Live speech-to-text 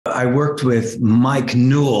I worked with Mike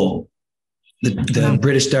Newell, the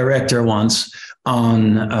British director, once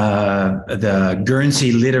on the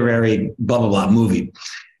Guernsey literary blah, blah, blah movie.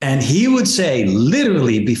 And he would say,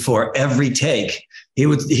 literally before every take, he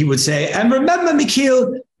would say, and remember,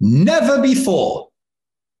 Michiel, never before.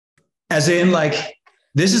 As in, like,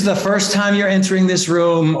 this is the first time you're entering this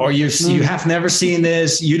room, or you have never seen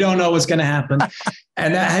this. You don't know what's going to happen.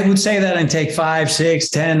 And I would say that in take 5, 6,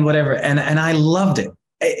 10, whatever. And I loved it.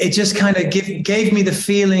 It just kind of gave me the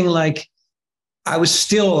feeling like I was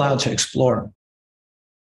still allowed to explore.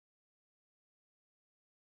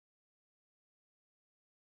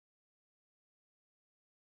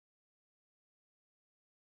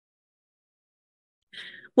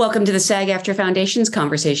 Welcome to the SAG-AFTRA Foundation's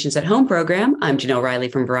Conversations at Home program. I'm Jenelle Riley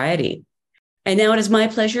from Variety. And now it is my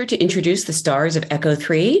pleasure to introduce the stars of Echo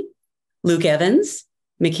 3, Luke Evans,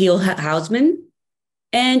 Michiel Huisman,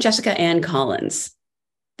 and Jessica Ann Collins.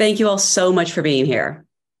 Thank you all so much for being here.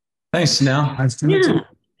 Thanks, Jenelle. Nice to meet you.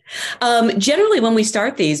 Generally, when we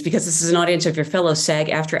start these, because this is an audience of your fellow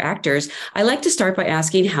SAG-AFTRA actors, I like to start by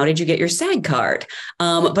asking, how did you get your SAG card?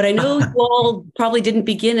 But I know you all probably didn't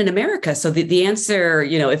begin in America. So the answer,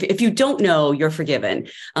 if you don't know, you're forgiven.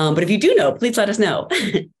 But if you do know, please let us know.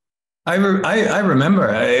 I remember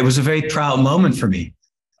it was a very proud moment for me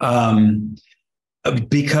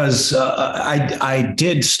because I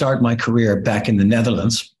did start my career back in the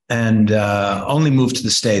Netherlands and only moved to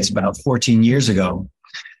the States about 14 years ago.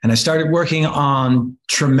 And I started working on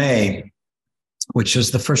Treme, which was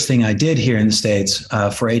the first thing I did here in the States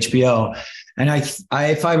for HBO. And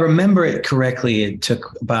if I remember it correctly, it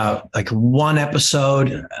took about like one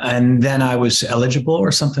episode and then I was eligible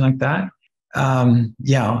or something like that.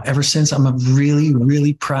 Ever since, I'm a really,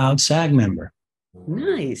 really proud SAG member.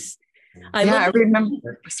 Nice. I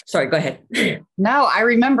remember. Sorry, go ahead. No, I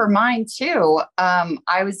remember mine too.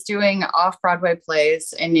 I was doing off-Broadway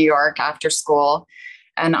plays in New York after school.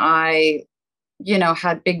 And I,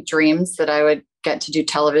 had big dreams that I would get to do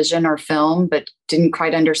television or film, but didn't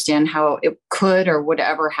quite understand how it could or would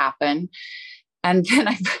ever happen. And then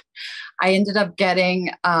I ended up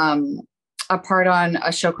getting a part on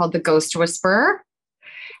a show called The Ghost Whisperer.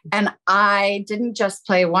 And I didn't just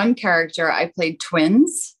play one character, I played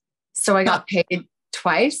twins. So I got paid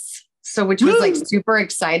twice. So, which was like super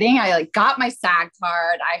exciting. I got my SAG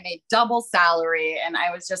card, I made double salary, and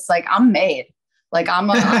I was just like, I'm made. Like I'm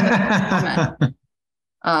a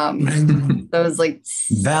woman. So it was like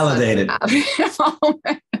validated.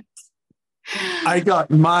 I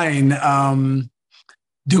got mine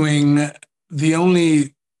doing the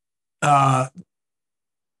only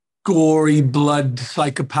gory blood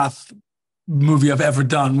psychopath movie I've ever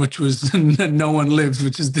done, which was No One Lives,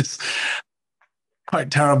 which is this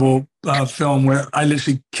quite terrible film where I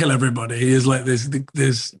literally kill everybody. It's like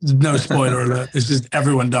there's no spoiler alert. It's just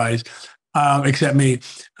everyone dies. Except me.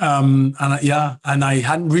 And I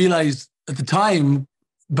hadn't realized at the time,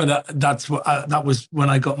 but that was when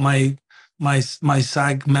I got my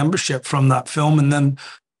SAG membership from that film. And then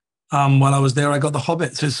while I was there, I got The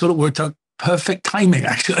Hobbit. So it sort of worked out perfect timing,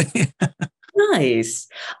 actually. Nice.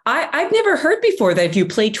 I've never heard before that if you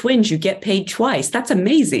play twins, you get paid twice. That's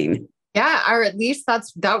amazing. Yeah, or at least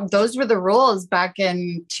those were the rules back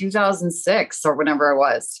in 2006 or whenever it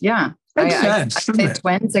was. Yeah. I played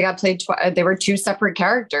twins. I got played they were two separate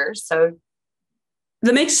characters. So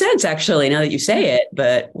that makes sense, actually, now that you say it.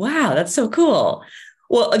 But wow, that's so cool.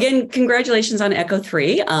 Well, again, congratulations on Echo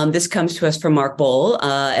 3. This comes to us from Mark Bowl.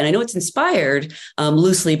 And I know it's inspired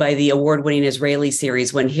loosely by the award-winning Israeli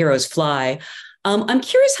series When Heroes Fly. I'm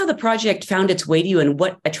curious how the project found its way to you and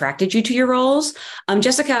what attracted you to your roles.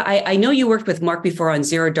 Jessica, I know you worked with Mark before on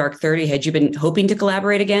Zero Dark 30. Had you been hoping to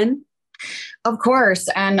collaborate again? Of course.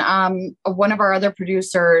 And one of our other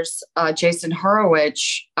producers, Jason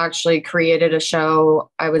Horowitz, actually created a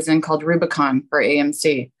show I was in called Rubicon for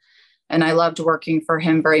AMC. And I loved working for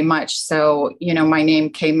him very much. So, my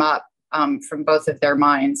name came up from both of their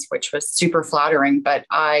minds, which was super flattering. But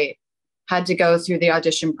I had to go through the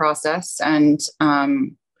audition process and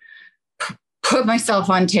put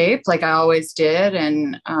myself on tape like I always did.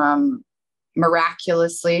 And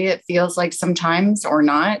miraculously, it feels like sometimes, or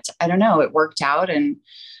not, I don't know, it worked out. And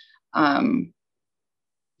so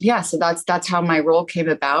that's how my role came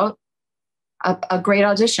about. A great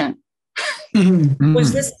audition.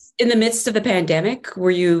 Was this in the midst of the pandemic?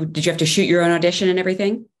 Did you have to shoot your own audition and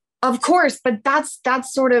everything? Of course, but that's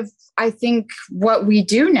sort of, I think, what we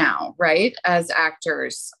do now, right, as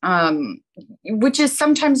actors, which is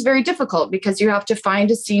sometimes very difficult because you have to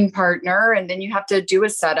find a scene partner and then you have to do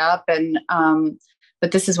a setup. And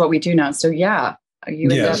but this is what we do now. So yeah,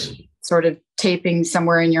 you end up sort of taping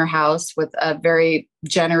somewhere in your house with a very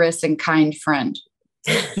generous and kind friend.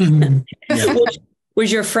 Yeah.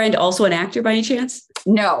 Was your friend also an actor by any chance?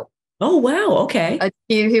 No. Oh, wow. Okay.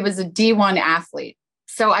 He was a D1 athlete.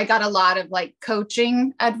 So I got a lot of like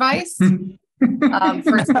coaching advice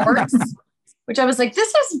for sports, which I was like,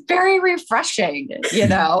 this is very refreshing, you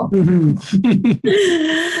know? Luke,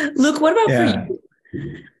 what about for you?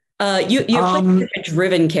 You're like a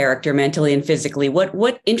driven character mentally and physically.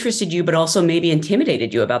 What interested you, but also maybe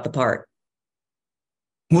intimidated you about the part?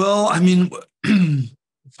 Well, I mean,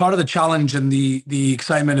 part of the challenge and the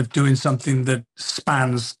excitement of doing something that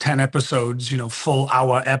spans 10 episodes, full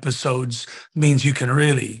hour episodes, means you can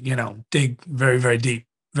really, dig very, very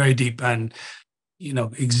deep and,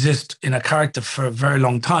 exist in a character for a very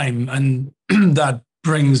long time. And that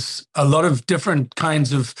brings a lot of different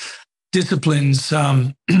kinds of disciplines.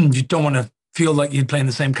 You don't want to feel like you're playing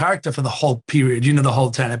the same character for the whole period, the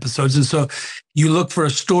whole 10 episodes. And so you look for a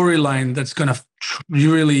storyline that's going to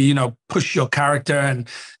really, push your character and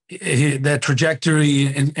their trajectory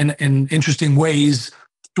in interesting ways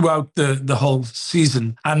throughout the whole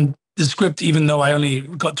season. And the script, even though I only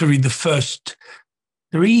got to read the first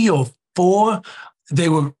 3 or 4, they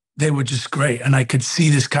were just great. And I could see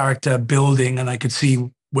this character building, and I could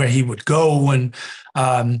see where he would go. And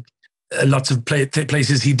lots of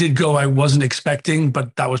places he did go I wasn't expecting,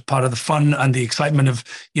 but that was part of the fun and the excitement of,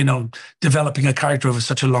 developing a character over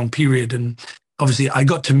such a long period. And obviously I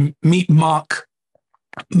got to meet Mark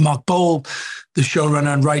Bowl, the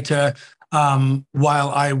showrunner and writer, while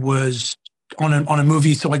I was on a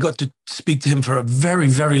movie. So I got to speak to him for a very,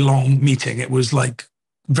 very long meeting. It was like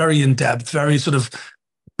very in-depth, very sort of,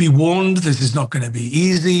 be warned, this is not going to be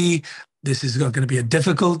easy. This is going to be a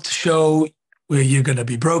difficult show where you're going to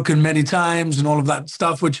be broken many times and all of that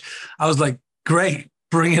stuff, which I was like, great,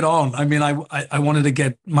 bring it on. I mean, I wanted to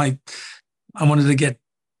get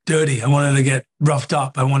dirty. I wanted to get roughed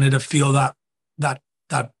up. I wanted to feel that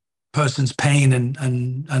person's pain,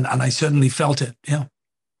 and I certainly felt it. Yeah.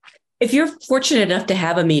 If you're fortunate enough to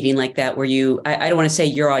have a meeting like that where I don't want to say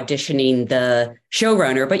you're auditioning the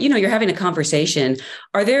showrunner, but you're having a conversation,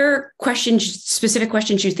 are there specific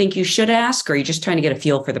questions you think you should ask, or are you just trying to get a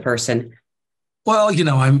feel for the person? Well,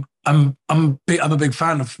 I'm a big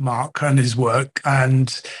fan of Mark and his work,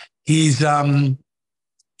 and he's an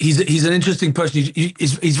interesting person.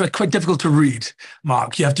 He's quite difficult to read,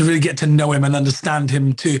 Mark. You have to really get to know him and understand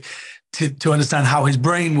him to understand how his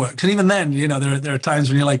brain works. And even then, there are times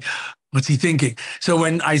when you're like, what's he thinking? So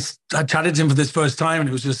when I chatted to him for this first time, and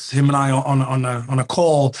it was just him and I on a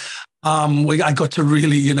call, I got to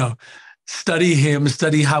really, study him,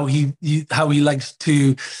 study how he likes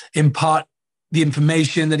to impart the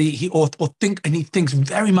information that he thinks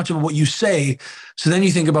very much about what you say. So then you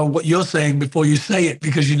think about what you're saying before you say it,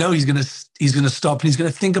 because he's gonna stop and he's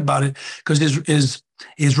gonna think about it, because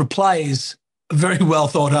his replies are very well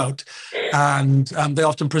thought out, and they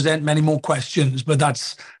often present many more questions. But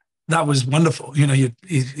that was wonderful.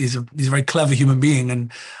 He's a very clever human being,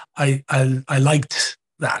 and I liked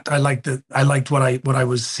that. I liked what I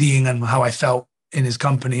was seeing and how I felt in his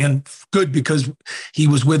company, and good, because he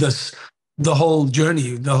was with us the whole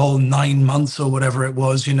journey, the whole 9 months or whatever it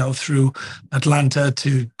was, through Atlanta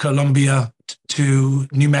to Colombia to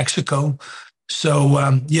New Mexico. So,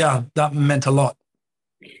 that meant a lot.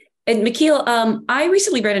 And Michiel, I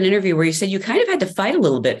recently read an interview where you said you kind of had to fight a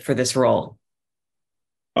little bit for this role.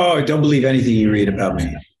 Oh, don't believe anything you read about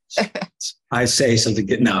me. I say something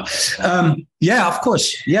good now. Yeah, of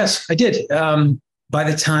course. Yes, I did. By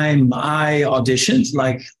the time I auditioned,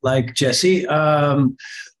 like Jesse,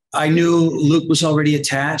 I knew Luke was already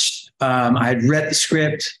attached. I had read the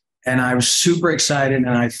script, and I was super excited, and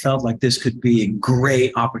I felt like this could be a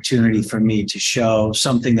great opportunity for me to show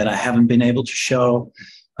something that I haven't been able to show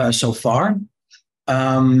so far.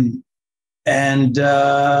 I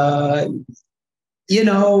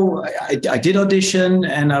did audition,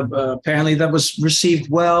 and apparently that was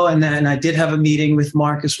received well. And then I did have a meeting with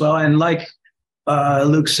Mark as well. And like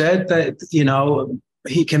Luke said, that,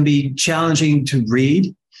 he can be challenging to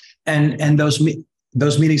read. And those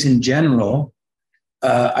meetings in general,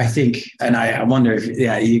 I think, and I wonder if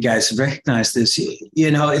you guys recognize this.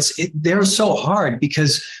 They're so hard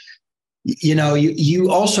because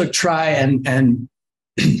you also try and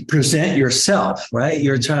present yourself, right?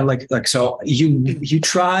 You're trying like so you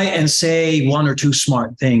try and say 1 or 2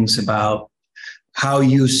 smart things about how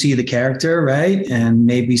you see the character, right? And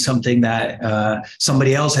maybe something that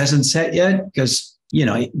somebody else hasn't said yet, because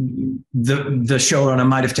the showrunner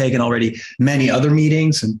might have taken already many other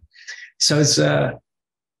meetings, and so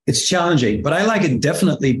it's challenging. But I like it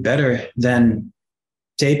definitely better than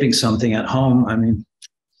taping something at home, I mean,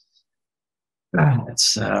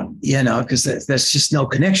 it's, because there's just no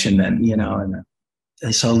connection then, and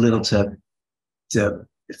there's so little to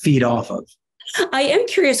feed off of. I am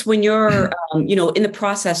curious, when you're, in the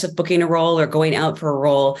process of booking a role or going out for a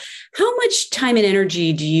role, how much time and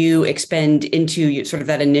energy do you expend into sort of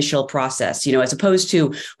that initial process, as opposed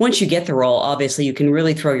to once you get the role, obviously you can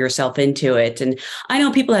really throw yourself into it. And I know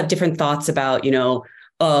people have different thoughts about,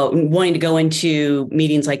 wanting to go into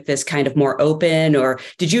meetings like this kind of more open, or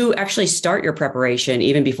did you actually start your preparation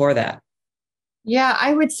even before that? Yeah,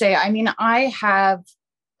 I would say, I have,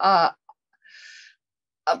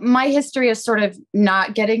 my history is sort of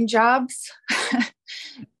not getting jobs.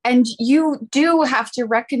 And you do have to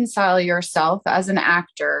reconcile yourself as an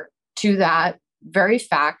actor to that very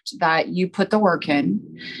fact that you put the work in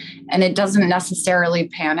and it doesn't necessarily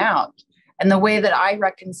pan out. And the way that I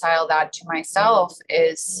reconcile that to myself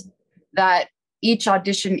is that each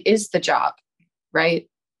audition is the job, right?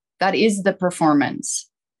 That is the performance.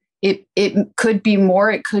 It could be more,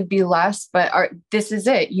 it could be less, but this is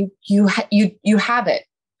it. You have it.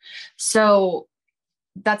 So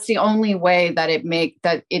that's the only way that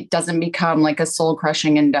it doesn't become like a soul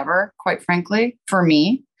crushing endeavor, quite frankly, for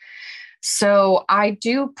me. So I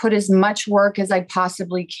do put as much work as I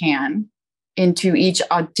possibly can into each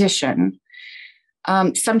audition.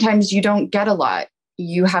 Sometimes you don't get a lot.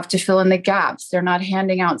 You have to fill in the gaps. They're not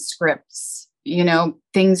handing out scripts.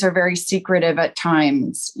 Things are very secretive at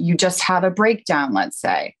times. You just have a breakdown, let's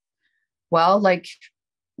say. Well,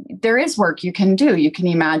 there is work you can do. You can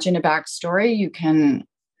imagine a backstory. You can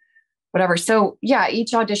whatever. So yeah,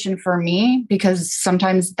 each audition for me, because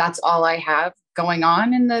sometimes that's all I have going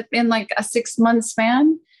on in like a 6-month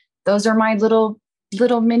span. Those are my little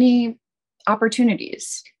mini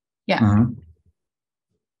opportunities. Yeah. Mm-hmm.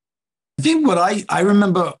 I think what I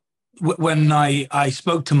remember when I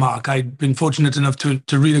spoke to Mark, I'd been fortunate enough to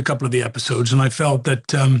read a couple of the episodes, and I felt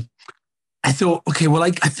that I thought, okay, well,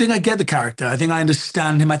 I think I get the character. I think I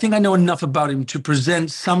understand him. I think I know enough about him to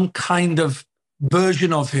present some kind of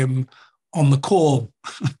version of him on the call.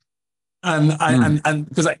 And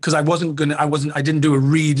because I didn't do a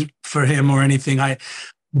read for him or anything.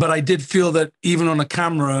 But I did feel that even on a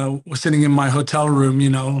camera, sitting in my hotel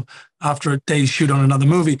room, after a day's shoot on another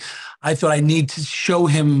movie, I thought I need to show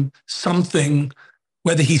him something.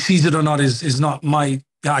 Whether he sees it or not is not my.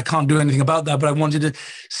 I can't do anything about that. But I wanted to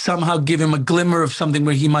somehow give him a glimmer of something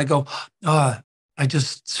where he might go, I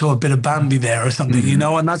just saw a bit of Bambi there or something,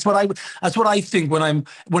 Mm-hmm. And that's what I think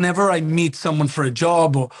whenever I meet someone for a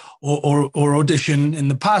job or audition in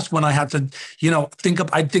the past, when I had to,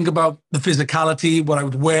 I'd think about the physicality, what I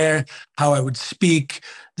would wear, how I would speak,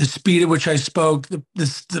 the speed at which I spoke,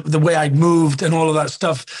 the way I moved, and all of that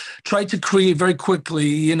stuff. Try to create very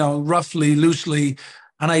quickly, roughly, loosely,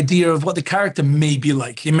 an idea of what the character may be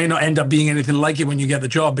like. It may not end up being anything like it when you get the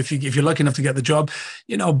job, if you're lucky enough to get the job,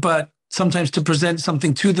 but sometimes to present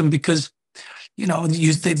something to them, because,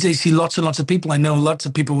 they see lots and lots of people. I know lots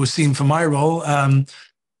of people were seen for my role. And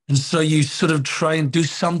so you sort of try and do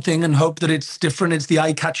something and hope that it's different. It's the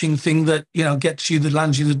eye-catching thing that, that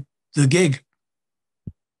lands you the gig.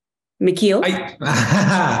 Michiel?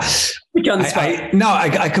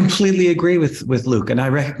 I completely agree with Luke, and I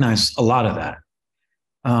recognize a lot of that.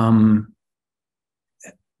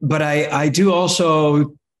 But I do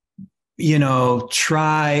also,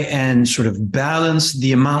 try and sort of balance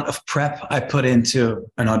the amount of prep I put into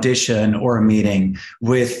an audition or a meeting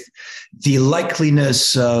with the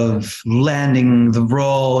likeliness of landing the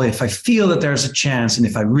role. If I feel that there's a chance, and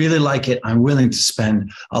if I really like it, I'm willing to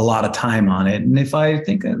spend a lot of time on it. And if I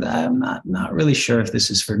think that I'm not really sure if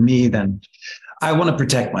this is for me, then I want to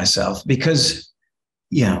protect myself, because,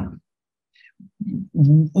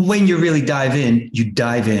 when you really dive in, you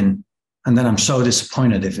dive in. And then I'm so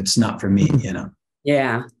disappointed if it's not for me,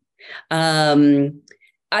 Yeah.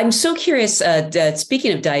 I'm so curious,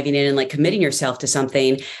 speaking of diving in and like committing yourself to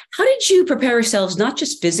something, how did you prepare yourselves, not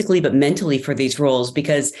just physically, but mentally for these roles?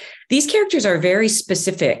 Because these characters are very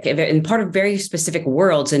specific and part of very specific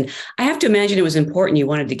worlds. And I have to imagine it was important you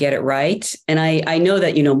wanted to get it right. And I know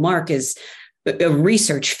that, Mark is a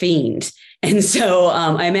research fiend. And so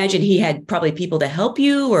I imagine he had probably people to help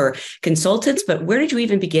you or consultants, but where did you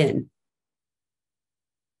even begin?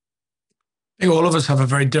 I think all of us have a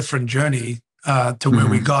very different journey to where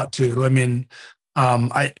we got to. I mean,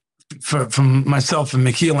 from myself and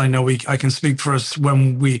Michiel, I know I can speak for us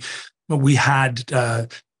when we had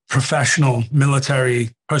professional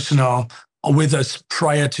military personnel with us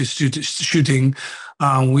prior to shooting.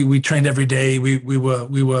 We trained every day. We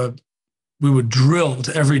were were drilled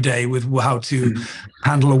every day with how to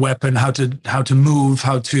handle a weapon, how to move,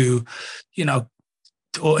 how to, you know,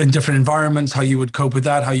 or in different environments, how you would cope with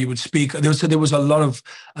that, how you would speak. There was a lot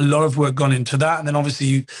of work gone into that. And then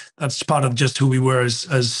obviously that's part of just who we were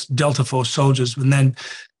as Delta Force soldiers. And then,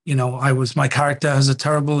 you know, my character has a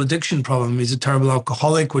terrible addiction problem. He's a terrible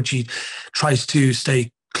alcoholic, which he tries to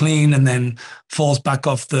stay clean and then falls back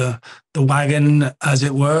off the wagon, as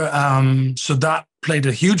it were. So that played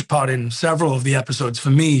a huge part in several of the episodes for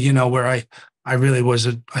me, you know, where I really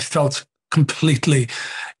I felt completely,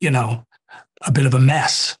 you know, a bit of a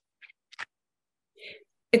mess.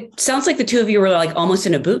 It sounds like the two of you were like almost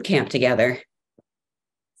in a boot camp together.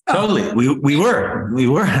 Totally. We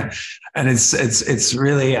were, and it's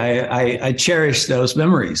really, I cherish those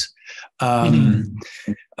memories. One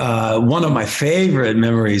of my favorite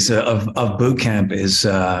memories of boot camp is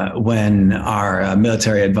when our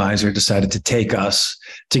military advisor decided to take us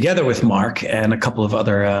together with Mark and a couple of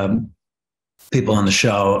other people on the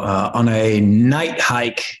show on a night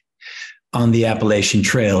hike on the Appalachian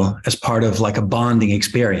Trail as part of like a bonding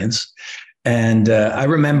experience. And I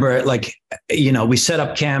remember, like, you know, we set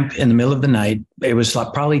up camp in the middle of the night. It was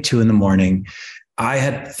like probably 2 a.m. I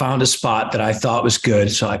had found a spot that I thought was good.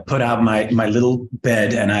 So I put out my little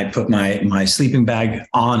bed and I put my sleeping bag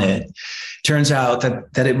on it. Turns out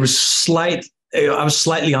that it was I was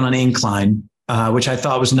slightly on an incline, which I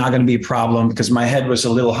thought was not going to be a problem because my head was a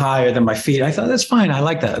little higher than my feet. I thought, that's fine. I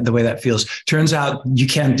like that, the way that feels. Turns out you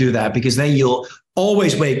can't do that because then you'll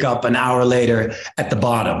always wake up an hour later at the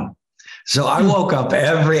bottom. So I woke up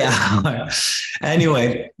every hour.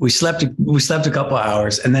 Anyway, we slept a couple of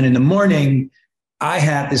hours. And then in the morning, I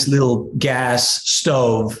had this little gas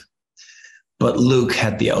stove, but Luke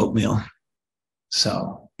had the oatmeal.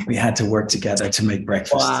 So we had to work together to make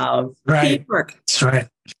breakfast. Wow. Right. Teamwork. That's right.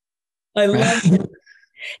 I love it.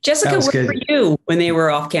 Jessica, where were you when they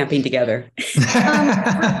were off camping together?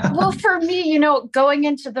 Well, for me, you know, going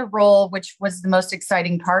into the role, which was the most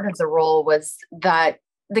exciting part of the role, was that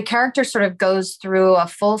the character sort of goes through a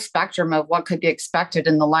full spectrum of what could be expected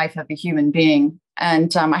in the life of a human being.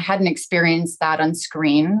 And I hadn't experienced that on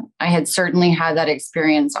screen. I had certainly had that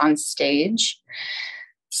experience on stage.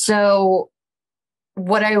 So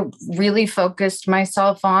what I really focused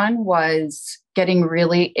myself on was getting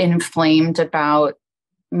really inflamed about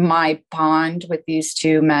my bond with these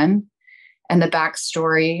two men and the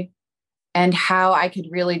backstory and how I could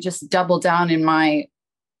really just double down in my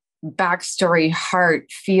backstory heart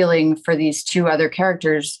feeling for these two other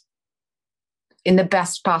characters in the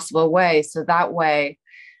best possible way. So that way,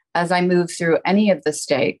 as I move through any of the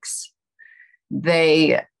stakes,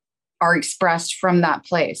 they are expressed from that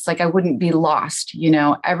place. Like I wouldn't be lost, you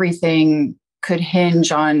know, everything could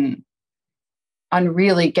hinge on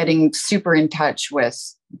really getting super in touch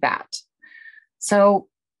with that. So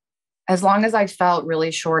as long as I felt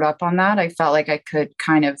really shored up on that, I felt like I could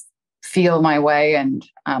kind of feel my way and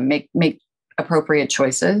make appropriate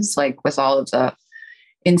choices, like with all of the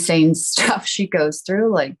insane stuff she goes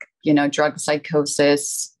through, like, you know, drug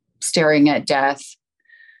psychosis, staring at death,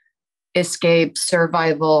 escape,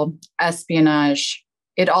 survival, espionage.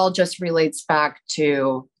 It all just relates back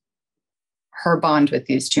to her bond with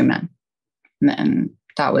these two men. And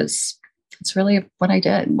it's really what I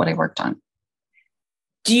did, what I worked on.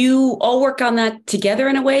 Do you all work on that together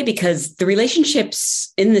in a way? Because the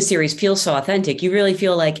relationships in the series feel so authentic. You really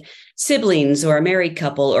feel like siblings or a married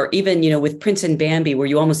couple, or even, you know, with Prince and Bambi, where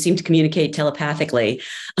you almost seem to communicate telepathically.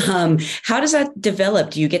 How does that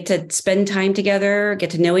develop? Do you get to spend time together,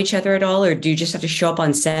 get to know each other at all? Or do you just have to show up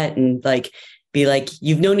on set and like, be like,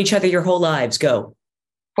 you've known each other your whole lives, go?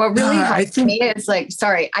 What really helped me is like,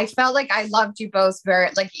 I felt like I loved you both very,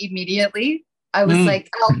 like, immediately. I was like,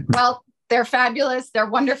 oh, well, they're fabulous. They're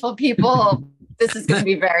wonderful people. This is going to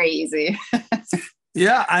be very easy.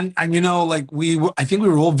 Yeah. And, you know, like I think we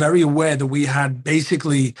were all very aware that we had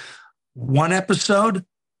basically one episode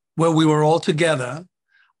where we were all together.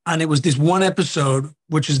 And it was this one episode,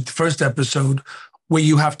 which is the first episode, where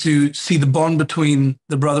you have to see the bond between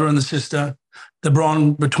the brother and the sister, the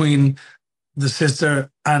bond between the sister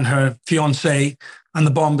and her fiance, and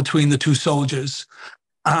the bond between the two soldiers.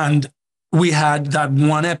 And we had that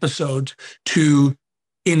one episode to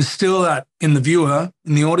instill that in the viewer,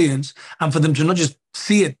 in the audience, and for them to not just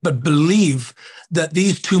see it, but believe that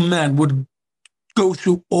these two men would go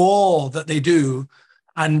through all that they do.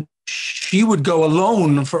 And she would go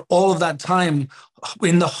alone for all of that time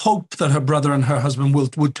in the hope that her brother and her husband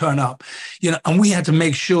would turn up, you know, and we had to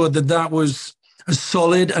make sure that that was as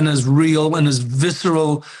solid and as real and as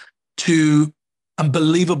visceral and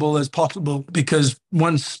believable as possible, because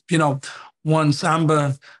once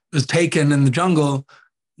Amber was taken in the jungle,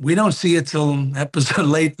 we don't see it till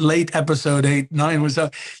late episode 8, 9 was,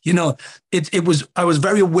 it was, I was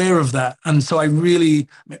very aware of that. And so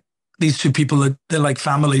these two people, they're like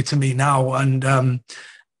family to me now. And,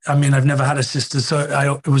 I mean, I've never had a sister, so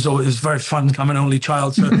it was very fun. I'm an only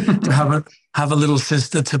child, so to have a little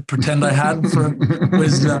sister to pretend I had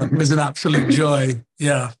was an absolute joy.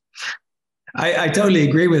 Yeah, I totally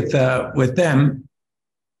agree with them,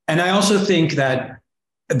 and I also think that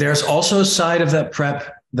there's also a side of that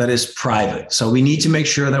prep that is private. So we need to make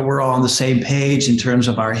sure that we're all on the same page in terms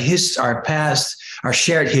of our past, our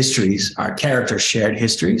shared histories, our characters' shared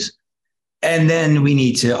histories, and then we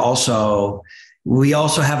need to also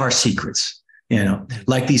have our secrets,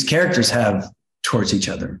 like these characters have towards each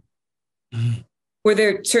other. Were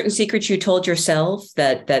there certain secrets you told yourself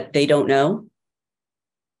that they don't know?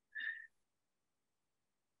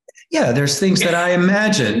 Yeah, there's things that I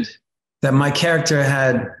imagined that my character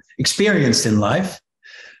had experienced in life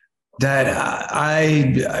that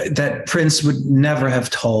that Prince would never have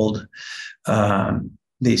told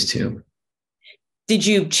these two. Did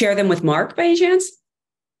you share them with Mark by any chance?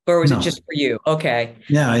 Or was No. it just for you? Okay.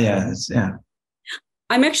 Yeah.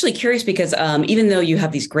 I'm actually curious because even though you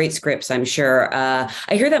have these great scripts, I'm sure, I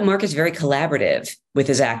hear that Mark is very collaborative with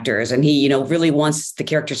his actors, and he, really wants the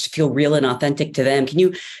characters to feel real and authentic to them. Can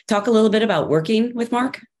you talk a little bit about working with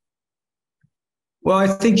Mark? Well, I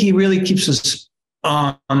think he really keeps us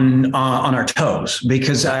on our toes,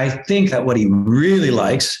 because I think that what he really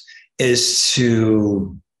likes is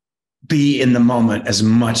to be in the moment as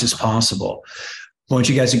much as possible. Won't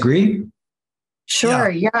you guys agree? Sure.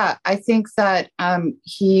 Yeah. I think that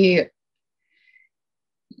he,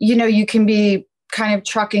 you can be kind of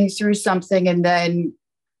trucking through something, and then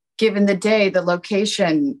given the day, the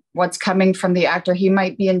location, what's coming from the actor, he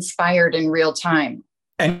might be inspired in real time.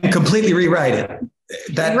 And completely rewrite it.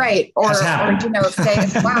 That right. Or say,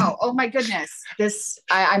 wow, oh my goodness,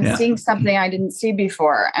 I'm seeing something I didn't see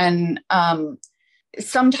before. And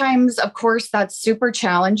sometimes, of course, that's super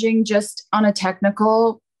challenging just on a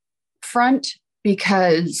technical front,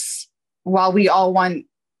 because while we all want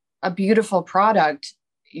a beautiful product,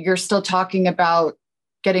 you're still talking about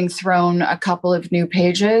getting thrown a couple of new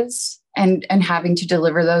pages and having to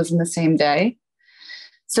deliver those in the same day.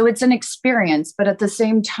 So it's an experience, but at the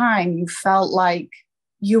same time, you felt like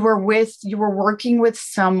you were working with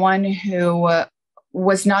someone who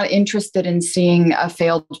was not interested in seeing a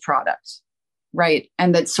failed product, right?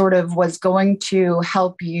 And that sort of was going to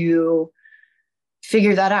help you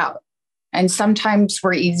figure that out. And sometimes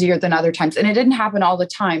were easier than other times. And it didn't happen all the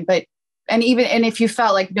time, and if you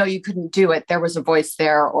felt like, no, you couldn't do it, there was a voice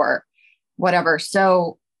there or whatever.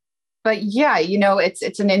 So, but yeah,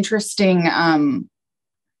 it's an interesting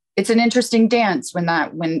dance when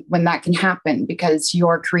that can happen, because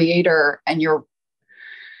your creator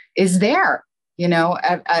is there,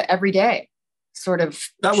 every day. Sort of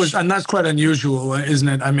and that's quite unusual, isn't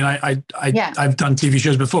it? I mean, I've done TV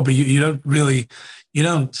shows before, but you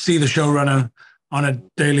don't see the showrunner on a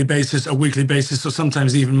daily basis, a weekly basis, or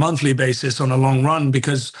sometimes even monthly basis on a long run,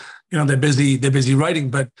 because they're busy writing.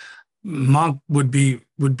 But Mark would be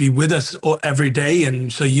with us every day,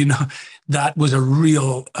 and so that was a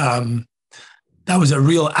real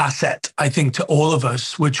asset, I think, to all of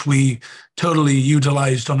us, which we totally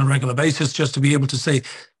utilized on a regular basis, just to be able to say,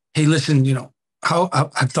 hey, listen, how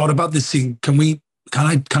I've thought about this scene. Can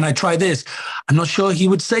I try this? I'm not sure he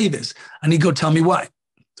would say this. And he'd go, tell me why.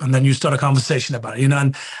 And then you start a conversation about it,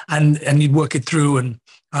 and you'd work it through. And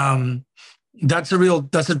that's a real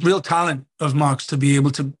talent of Mark's, to be able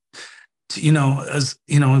to we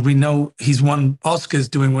know he's won Oscars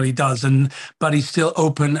doing what he does, but he's still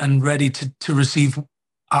open and ready to receive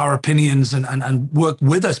our opinions and work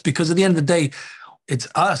with us, because at the end of the day, it's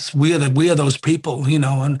us. We are those people,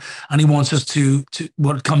 and he wants us to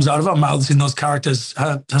what comes out of our mouths in those characters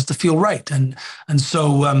has to feel right. And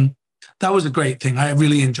so that was a great thing. I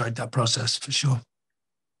really enjoyed that process for sure.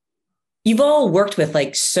 You've all worked with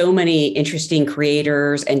so many interesting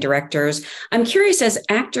creators and directors. I'm curious, as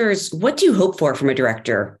actors, what do you hope for from a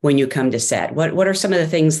director when you come to set? What are some of the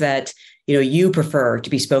things that you prefer to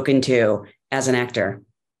be spoken to as an actor?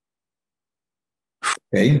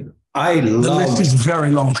 Okay. The list is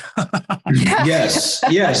very long. Yes.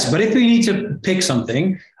 But if we need to pick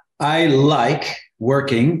something, I like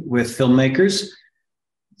working with filmmakers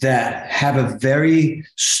that have a very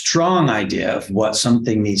strong idea of what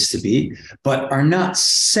something needs to be, but are not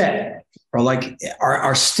set, or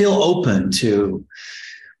are still open to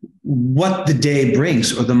what the day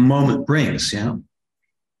brings or the moment brings.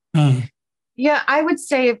 Yeah, I would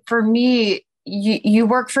say for me, you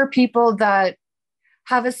work for people that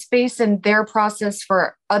have a space in their process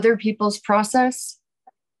for other people's process,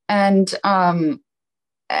 and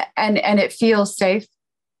it feels safe,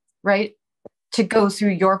 right, to go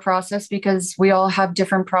through your process, because we all have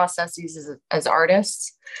different processes as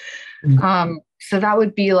artists. So that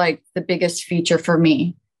would be like the biggest feature for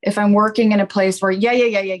me. If I'm working in a place where,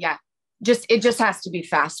 it just has to be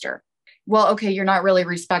faster. Well, okay, you're not really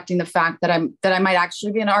respecting the fact that I might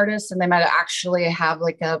actually be an artist, and they might actually have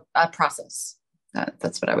like a process.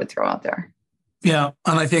 That's what I would throw out there. Yeah,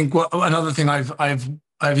 and I think another thing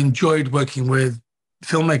I've enjoyed working with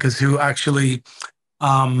filmmakers who actually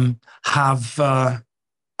have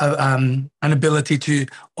an ability to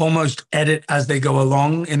almost edit as they go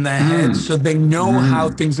along in their heads, so they know how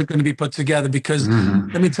things are going to be put together. Because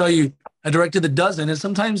let me tell you, a director that doesn't, and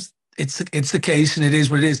sometimes it's the case, and it is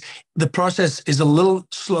what it is. The process is a little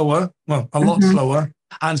slower, well, a lot slower,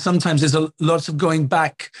 and sometimes there's lots of going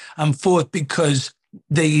back and forth because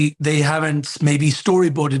they haven't maybe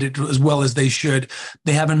storyboarded it as well as they should.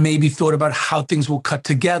 They haven't maybe thought about how things will cut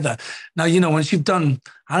together. Now, once you've done,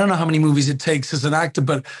 I don't know how many movies it takes as an actor,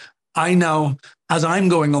 but I know as I'm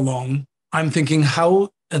going along, I'm thinking, how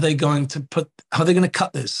are they going to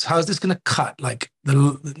cut this? How is this going to cut? Like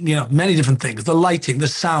many different things, the lighting, the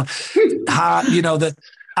sound,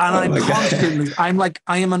 I'm constantly,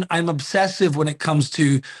 I'm obsessive when it comes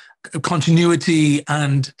to continuity,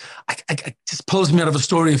 and it just pulls me out of a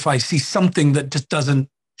story if I see something that just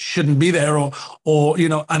shouldn't be there, or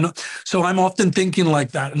and so I'm often thinking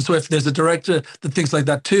like that. And so if there's a director that thinks like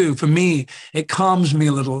that too, for me, it calms me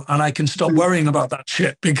a little, and I can stop worrying about that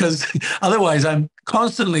shit, because otherwise I'm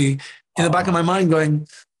constantly in the back of my mind going,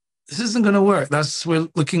 this isn't going to work. We're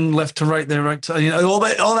looking left to right there, right to, all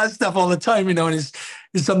that stuff all the time, and it's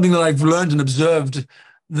something that I've learned and observed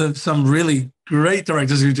some really great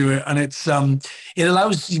directors who do it. And it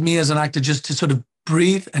allows me as an actor just to sort of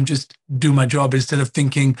breathe and just do my job, instead of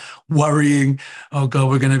thinking, worrying, oh God,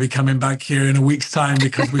 we're going to be coming back here in a week's time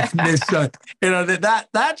because we've missed that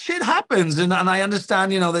shit happens. And I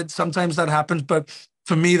understand, that sometimes that happens, but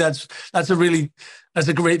for me, that's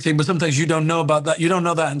a great thing. But sometimes you don't know about that. You don't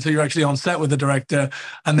know that until you're actually on set with the director,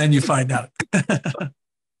 and then you find out.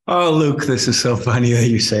 Oh, Luke, this is so funny that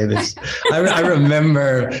you say this. I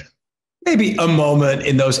remember maybe a moment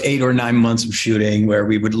in those 8 or 9 months of shooting where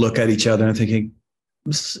we would look at each other and thinking,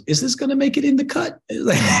 is this going to make it in the cut? You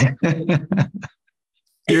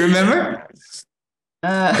remember?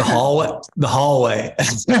 The hallway. The hallway.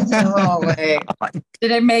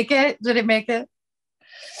 Did it make it?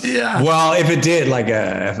 Yeah. Well, if it did,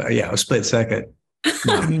 a split second.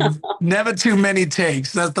 No. Never too many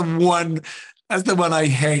takes. That's the one I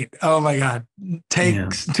hate. Oh my God.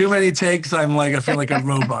 Too many takes. I feel like a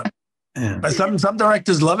robot. Yeah. But some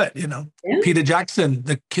directors love it, Yeah. Peter Jackson,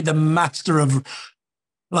 the master of,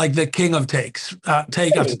 the king of takes,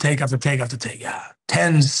 take after take after take after take. Yeah.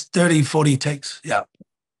 10, 30, 40 takes. Yeah.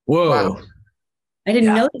 Whoa. Wow. I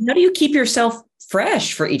didn't know. How do you keep yourself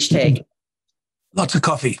fresh for each take? Lots of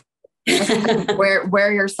coffee.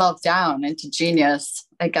 Wear yourself down into genius,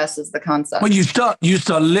 I guess, is the concept. When you start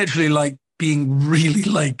literally being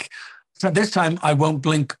really so this time I won't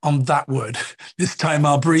blink on that word. This time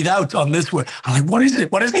I'll breathe out on this word. I'm like, what is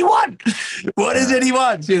it? What does he want? What is it he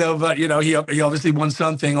wants? But he obviously wants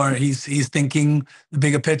something, or he's thinking the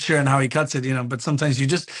bigger picture and how he cuts it, but sometimes you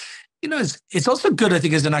just, it's also good, I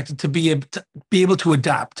think, as an actor to be able to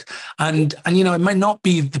adapt. And it might not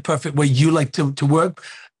be the perfect way you like to work,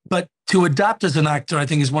 but to adapt as an actor, I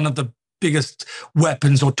think, is one of the biggest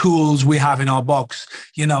weapons or tools we have in our box,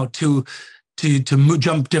 to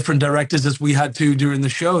jump different directors as we had to during the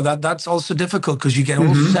show. That's also difficult because you get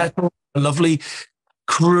all settled, a lovely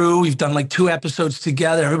crew. We've done 2 episodes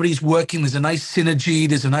together. Everybody's working. There's a nice synergy.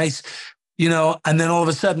 There's a nice, and then all of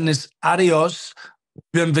a sudden it's adios,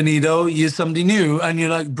 bienvenido, you're somebody new. And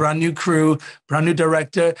you're brand new crew, brand new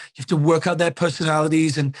director. You have to work out their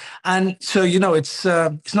personalities. And so, it's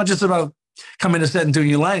not just about coming to set and doing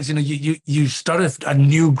your lines. You start a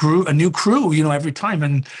new crew, every time.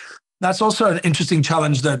 And that's also an interesting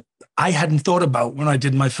challenge that I hadn't thought about when I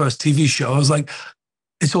did my first TV show. I was like,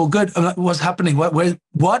 it's all good. I'm like, what's happening? What?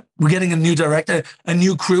 We're getting a new director, a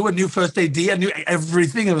new crew, a new first AD, a new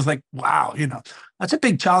everything. It was like, wow, that's a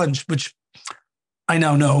big challenge, which I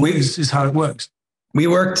now know is how it works. We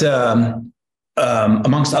worked,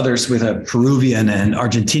 amongst others, with a Peruvian and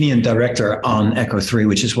Argentinian director on Echo 3,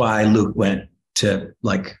 which is why Luke went to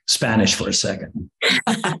Spanish for a second.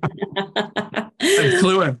 I'm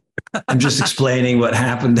fluent. I'm just explaining what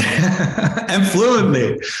happened and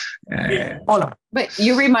fluently. But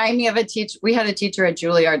you remind me of a teacher. We had a teacher at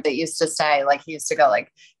Juilliard that used to say, he used to go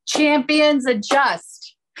champions adjust.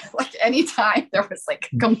 like anytime there was like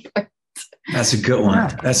a complaint. That's a good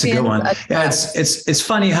one. That's a good one. Yeah, it's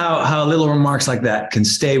funny how little remarks like that can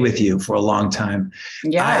stay with you for a long time.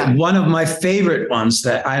 Yeah. One of my favorite ones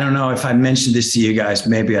that I don't know if I mentioned this to you guys,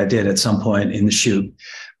 maybe I did at some point in the shoot.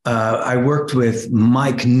 I worked with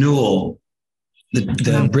Mike Newell,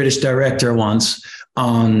 the British director, once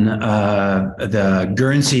on the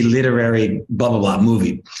Guernsey literary blah, blah, blah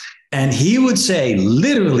movie. And he would say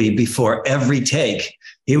literally before every take,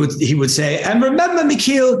 he would say, and remember,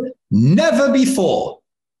 Michiel, never before.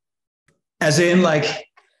 As in, like,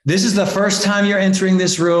 this is the first time you're entering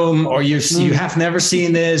this room, or you have never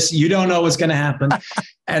seen this. You don't know what's going to happen.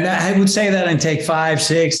 And I would say that and take 5,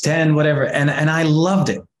 6, 10, whatever. And I loved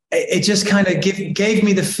it. It just kind of gave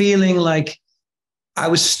me the feeling like I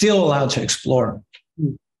was still allowed to explore.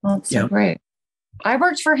 Well, that's so great. I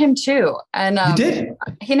worked for him too. And you did?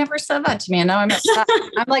 He never said that to me. And now I'm upset.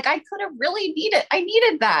 I'm like, I could have really I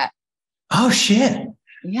needed that. Oh, shit.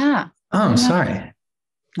 Yeah. Oh, I'm sorry.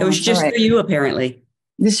 It was just for you, apparently.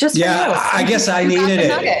 It's just for you. I guess I needed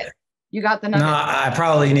it. You got the nugget. No, I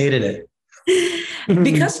probably needed it.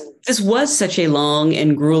 Because this was such a long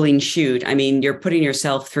and grueling shoot. I mean, you're putting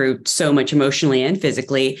yourself through so much emotionally and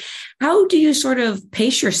physically. How do you sort of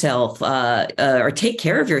pace yourself or take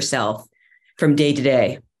care of yourself from day to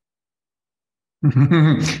day?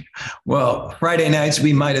 Well, Friday nights,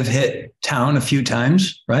 we might have hit town a few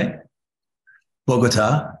times, right?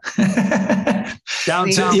 Bogota.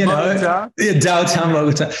 Downtown Bogota. Downtown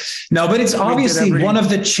Bogota. No, but it's obviously one of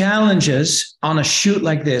the challenges on a shoot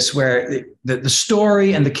like this, where the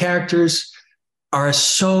story and the characters are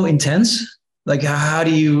so intense. Like, how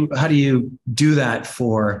do you do that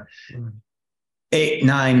for 8,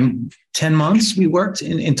 9, 10 months? We worked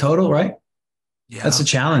in total, right? Yeah. That's a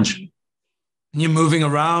challenge. You're moving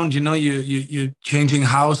around, you're changing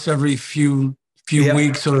house every few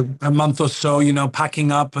weeks or a month or so,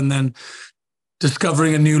 packing up and then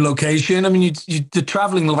discovering a new location. I mean, the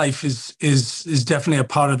traveling life is definitely a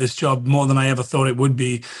part of this job, more than I ever thought it would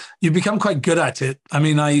be. You become quite good at it. I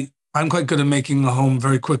mean, I'm quite good at making a home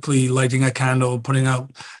very quickly, lighting a candle, putting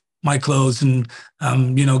out my clothes and,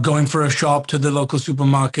 going for a shop to the local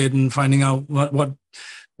supermarket and finding out what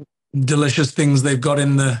delicious things they've got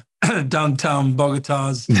in the downtown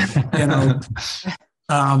Bogota's,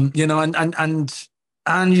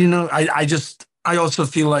 I also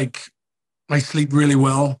feel like I sleep really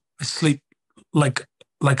well. I sleep like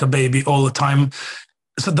a baby all the time.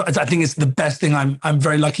 So I think it's the best thing. I'm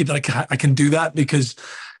very lucky that I can do that, because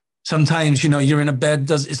sometimes, you're in a bed,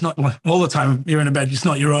 it's not all the time you're in a bed, it's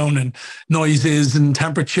not your own, and noises and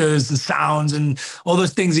temperatures and sounds and all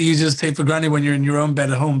those things that you just take for granted when you're in your own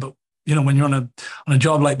bed at home. But, when you're on a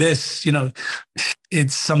job like this,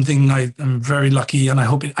 it's something I'm very lucky, and I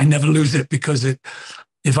hope I never lose it, because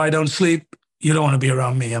if I don't sleep, you don't want to be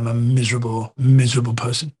around me. I'm a miserable, miserable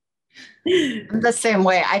person. I'm the same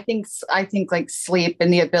way. I think like sleep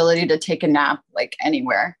and the ability to take a nap, like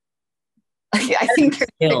anywhere. I think there's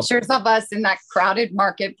pictures of us in that crowded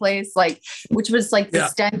marketplace, which was like the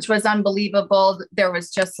stench was unbelievable. There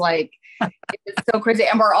was just like, it was so crazy.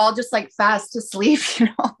 And we're all just like fast asleep,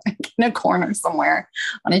 like in a corner somewhere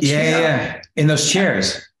on a chair. Yeah. In those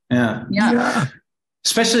chairs. Yeah.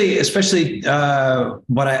 Especially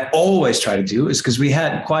what I always try to do is, because we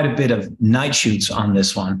had quite a bit of night shoots on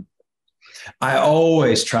this one, I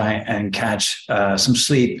always try and catch some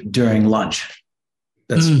sleep during lunch.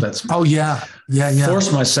 That's oh yeah.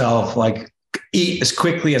 Force myself, like, eat as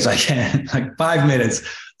quickly as I can, like 5 minutes,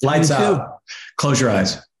 lights out, close your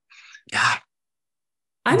eyes. Yeah.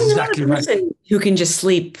 I'm exactly not a person who can just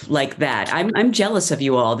sleep like that. I'm jealous of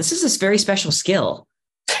you all. This is a very special skill.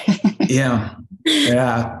 Yeah.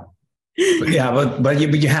 But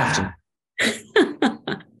you have to.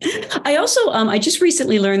 I also, I just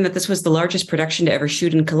recently learned that this was the largest production to ever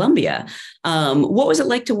shoot in Colombia. What was it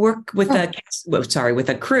like to work with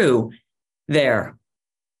a crew there?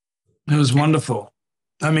 It was wonderful.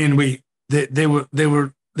 I mean, they were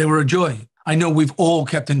a joy. I know we've all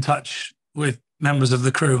kept in touch with members of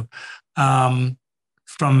the crew,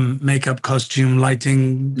 from makeup, costume,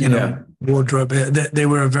 lighting, wardrobe. They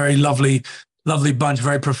were a very lovely bunch,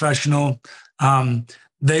 very professional.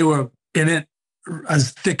 They were in it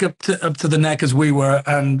as thick up to the neck as we were,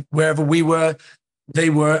 and wherever we were, they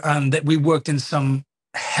were, and that we worked in some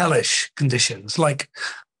hellish conditions, like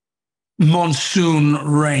monsoon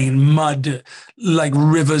rain, mud, like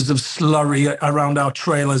rivers of slurry around our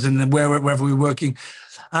trailers and wherever we were working.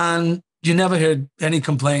 And you never heard any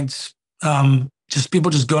complaints, just people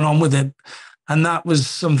just going on with it. And that was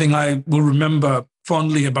something I will remember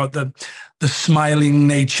fondly about the smiling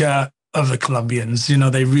nature of the Colombians. You know,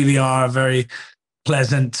 they really are a very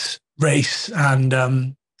pleasant race. And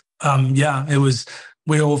it was,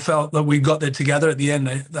 we all felt that we got there together at the end.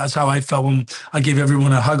 That's how I felt when I gave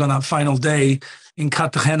everyone a hug on that final day in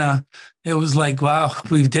Cartagena. It was like, wow,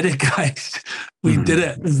 we did it, guys. We did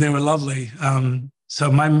it. They were lovely.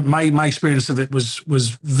 So my experience of it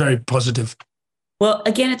was very positive. Well,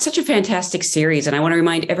 again, it's such a fantastic series. And I want to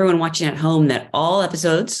remind everyone watching at home that all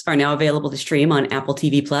episodes are now available to stream on Apple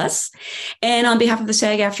TV+. And on behalf of the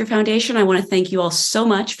SAG-AFTRA Foundation, I want to thank you all so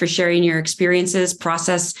much for sharing your experiences,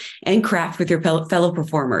 process, and craft with your fellow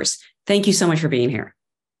performers. Thank you so much for being here.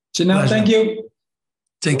 Jenelle, thank you.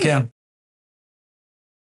 Take care.